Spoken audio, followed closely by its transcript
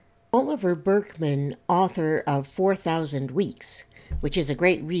Oliver Burkeman, author of 4,000 Weeks, which is a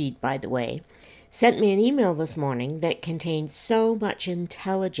great read, by the way, sent me an email this morning that contained so much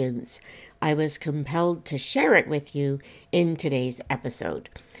intelligence I was compelled to share it with you in today's episode,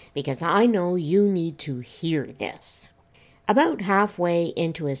 because I know you need to hear this. About halfway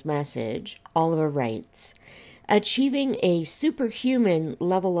into his message, Oliver writes, achieving a superhuman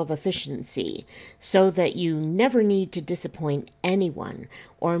level of efficiency so that you never need to disappoint anyone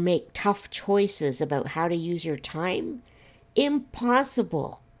or make tough choices about how to use your time?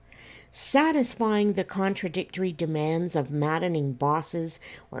 Impossible. Satisfying the contradictory demands of maddening bosses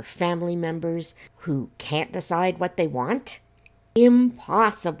or family members who can't decide what they want?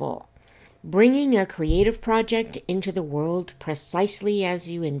 Impossible. Bringing a creative project into the world precisely as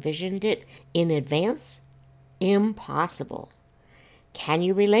you envisioned it in advance? Impossible. Can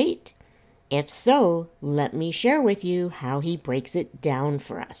you relate? If so, let me share with you how he breaks it down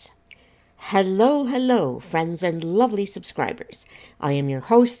for us. Hello, friends and lovely subscribers. I am your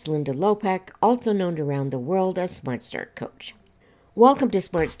host, Linda Lopek, also known around the world as Smart Start Coach. Welcome to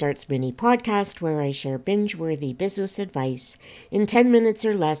Smart Start's mini podcast, where I share binge-worthy business advice in 10 minutes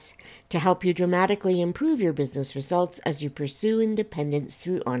or less to help you dramatically improve your business results as you pursue independence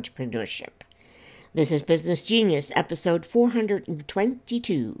through entrepreneurship. This is Business Genius, episode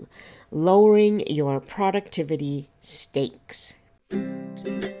 422, Lowering Your Productivity Stakes.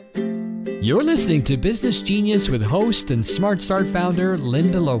 You're listening to Business Genius with host and Smart Start founder,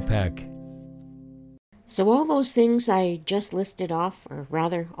 Linda Lopek. So all those things I just listed off, or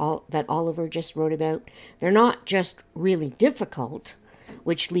rather all that Oliver just wrote about, they're not just really difficult,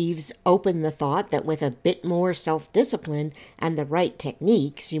 which leaves open the thought that with a bit more self-discipline and the right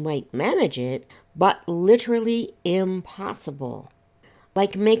techniques, you might manage it, but literally impossible.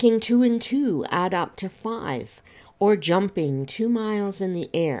 Like making 2 and 2 add up to 5, or jumping 2 miles in the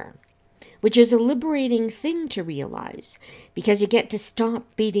air, which is a liberating thing to realize, because you get to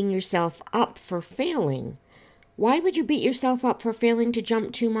stop beating yourself up for failing. Why would you beat yourself up for failing to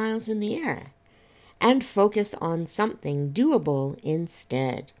jump 2 miles in the air? And focus on something doable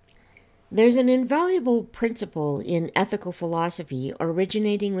instead. There's an invaluable principle in ethical philosophy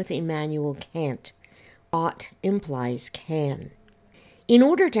originating with Immanuel Kant. Ought implies can. In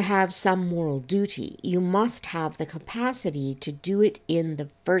order to have some moral duty, you must have the capacity to do it in the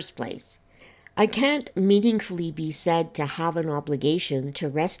first place. I can't meaningfully be said to have an obligation to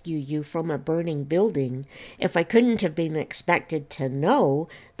rescue you from a burning building if I couldn't have been expected to know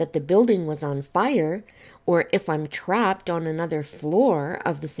that the building was on fire, or if I'm trapped on another floor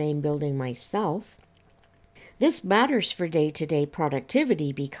of the same building myself. This matters for day-to-day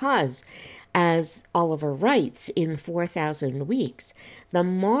productivity because, as Oliver writes in 4,000 Weeks, the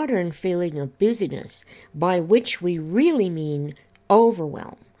modern feeling of busyness, by which we really mean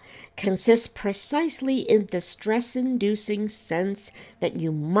overwhelm, consists precisely in the stress-inducing sense that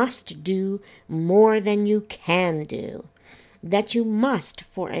you must do more than you can do. That you must,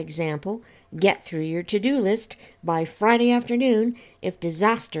 for example, get through your to-do list by Friday afternoon if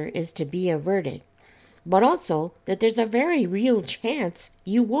disaster is to be averted, but also that there's a very real chance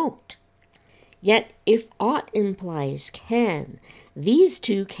you won't. Yet, if ought implies can, these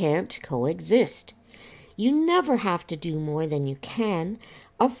two can't coexist. You never have to do more than you can.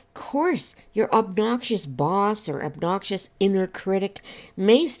 Of course, your obnoxious boss or obnoxious inner critic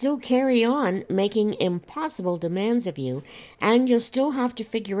may still carry on making impossible demands of you, and you'll still have to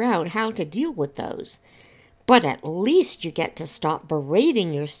figure out how to deal with those. But at least you get to stop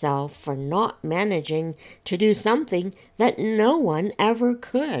berating yourself for not managing to do something that no one ever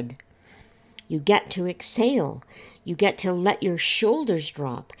could. You get to exhale. You get to let your shoulders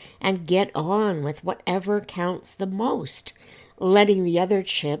drop and get on with whatever counts the most, letting the other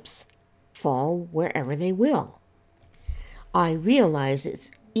chips fall wherever they will. I realize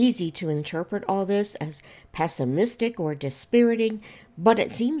it's easy to interpret all this as pessimistic or dispiriting, but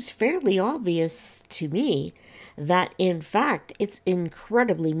it seems fairly obvious to me that, in fact, it's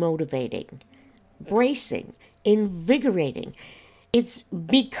incredibly motivating, bracing, invigorating. It's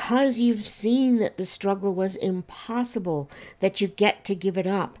because you've seen that the struggle was impossible that you get to give it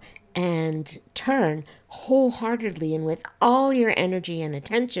up and turn wholeheartedly and with all your energy and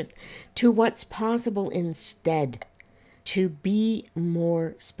attention to what's possible instead, to be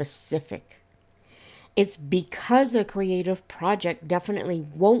more specific. It's because a creative project definitely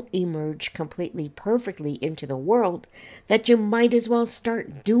won't emerge completely perfectly into the world that you might as well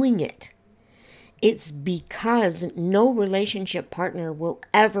start doing it. It's because no relationship partner will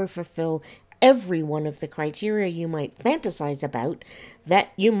ever fulfill every one of the criteria you might fantasize about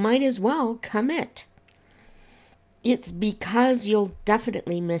that you might as well commit. It's because you'll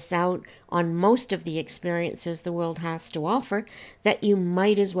definitely miss out on most of the experiences the world has to offer that you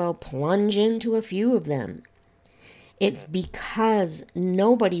might as well plunge into a few of them. It's because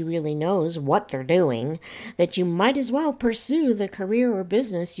nobody really knows what they're doing that you might as well pursue the career or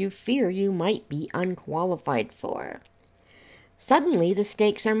business you fear you might be unqualified for. Suddenly, the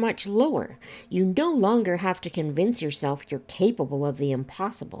stakes are much lower. You no longer have to convince yourself you're capable of the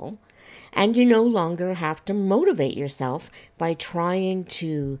impossible, and you no longer have to motivate yourself by trying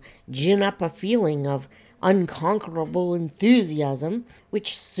to gin up a feeling of unconquerable enthusiasm,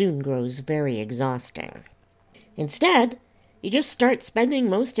 which soon grows very exhausting. Instead, you just start spending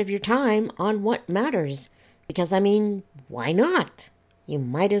most of your time on what matters, because, why not? You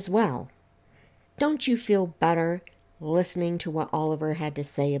might as well. Don't you feel better listening to what Oliver had to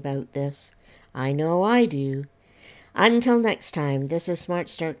say about this? I know I do. Until next time, this is Smart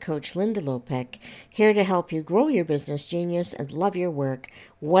Start Coach Linda Lopek, here to help you grow your business genius and love your work,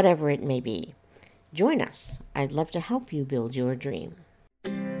 whatever it may be. Join us. I'd love to help you build your dream.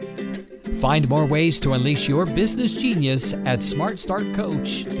 Find more ways to unleash your business genius at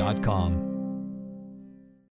smartstartcoach.com.